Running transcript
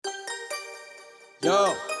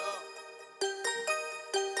Yo,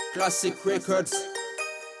 Classic Records.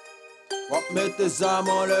 Wap met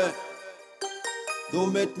LeveZamAnlè. Nous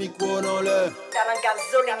met micro dans le.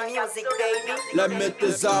 La met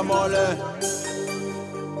LeveZamAnlè.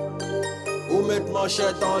 Ou met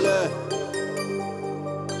manchette en l'air.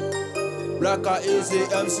 Blacka Easy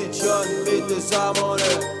MC John met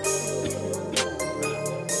LeveZamAnlè.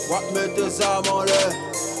 Wap met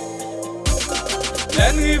LeveZamAnlè.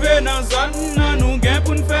 Len rive nan zon nan nou gen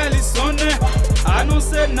pou n'fè li sonne.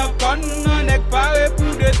 Anonse nan kon nan nek pare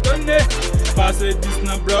pou detone. Pase 10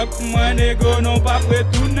 nan blok mwen nego non pa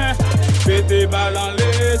pretoune. Pete balan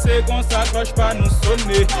le se kon s'accroche pa nou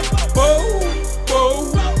sonne. Pou, pou,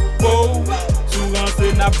 pou, souvan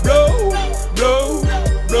se na blow, blow,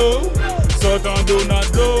 blow. Sotan do nan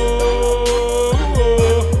blow,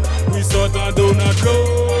 oui sotan do nan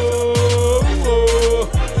blow.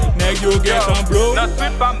 Yo get en blow. Notre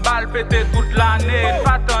street pa m'bal pété toute l'année.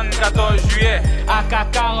 N'patonne 14 juillet.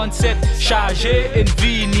 AK-47 chargé.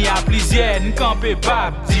 N'vini à plusieurs. N'campé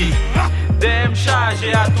babdi. Dem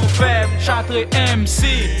chargé à tout faire. M'chatre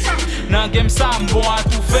MC. Nan game ça m'bon à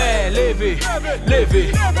tout faire. Leve,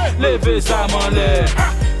 leve, LeveZamAnlè.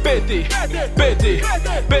 Pété, pété,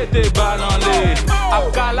 pété balle en lait.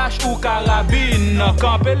 Ap kalash ou carabine.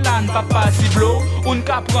 Campé lan papa si blow. Ou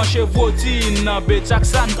n'ka pran chevotine. Betchak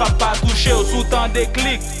san papa touché ou sous temps de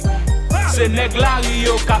clics. C'est nèg la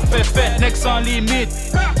rio ka fait fête. Nèg sans limite.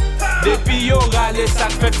 Depuis yo rale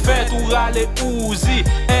sak fait ou rale Uzi.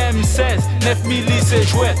 M16, 9 milli c'est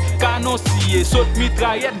jouet. Canon scié, saute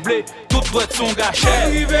mitraillette blé. Tout droit son gâchette.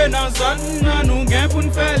 Arrivé dans zone nan nou gen pou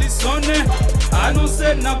n'fè li sonne.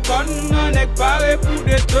 Anonse nan kon nan nek pare pou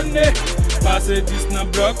detone. Pase 10 nan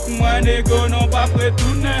blok mwen nego non pa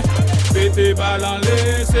pretoune. Pete balan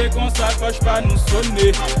le se kon s'accroche pa nou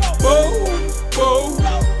sonne. Pou, pou,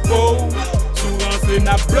 pou, souvan se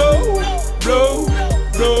na blow, blow,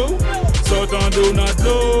 blow. Sotan do nan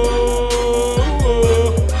blow,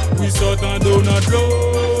 oui sotan do nan blow.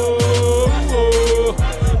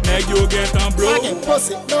 Neg yo get en blow. I get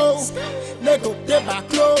pussy no, nego deba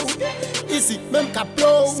glow. Easy même ka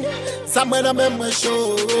blow. Ça mwen a même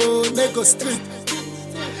show. Nego street,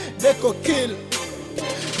 nego kill,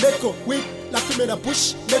 nego whip. La fumée dans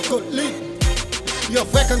bouche, nego lit. Yo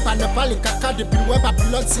vrai quand pas ne parle caca depuis loin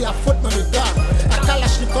Babylone c'est à faute mon gars. A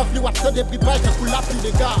Kalachnikov li wap ton depuis balle pour la pluie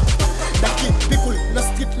les gars. Daki picoule dans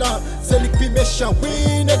street là, c'est lui qui méchant.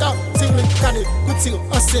 Oui nigga, ting le cadet, coup de tir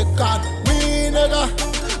en sécade. Oui nigga,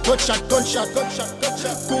 gunshot, gunshot, gunshot,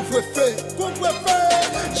 gunshot. Couvre-feu, couvre-feu.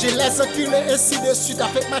 J'ai les enculés ainsi de suite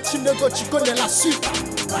avec ma team de go, tu connais la suite.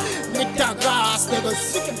 Nick ta race, nigga.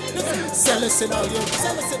 C'est le scénario,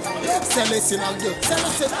 c'est le scénario, c'est le scénario, c'est le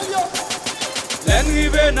scénario. Len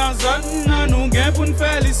rive nan zon nan nou gen pou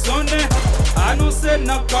n'fè li sonne. Anonse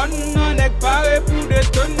nan kon nan nek pare pou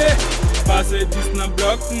detone. Pase 10 nan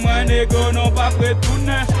blok mwen nego non pa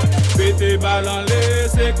pretoune. Pete balan le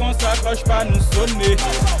se kon s'accroche pa nou sonne.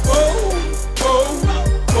 Pou, pou,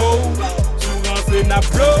 pou, souvan se na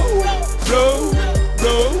blow, blow,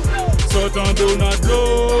 blow. Sotan do nan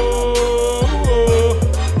blow,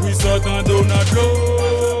 oui sotan do nan blow.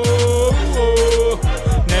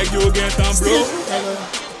 You get on blow.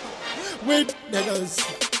 With niggas,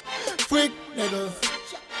 freak niggas.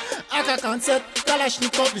 AK-47,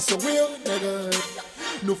 Kalachnikov, is so real niggas.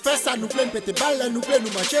 Nous fait ça, nous plein pété balle, nous plein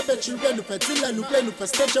nous manger pétil, nous fait deal, nous plein nous fait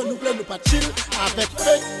stage, nous plein nous pas chill avec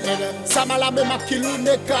fake niggas. Ça m'a la même à kill ou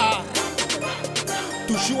nigga.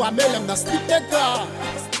 Toujours à mêler dans street nigga.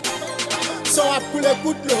 So à couler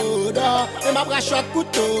coup de l'eau, et ma brache à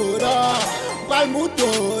couteau, pas le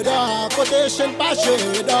mouton, côté chaîne pas jeu,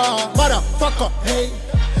 motherfucker, hey,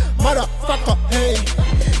 motherfucker, hey,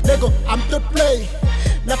 nego, I'm to play,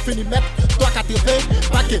 9 mm,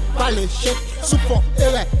 380, paquet, pas les chèques, sous fond,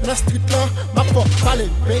 erreur, dans street là, ma foi, pas les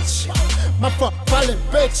bitch, ma foi, pas les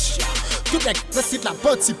bitch, tout mec, dans site la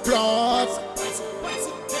body plot.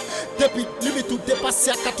 Depuis limite tout dépassé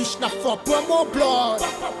à cartouche n'a fort pour mon blood.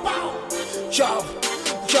 Yo,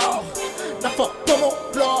 yo, n'a fort pour mon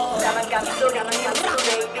blood.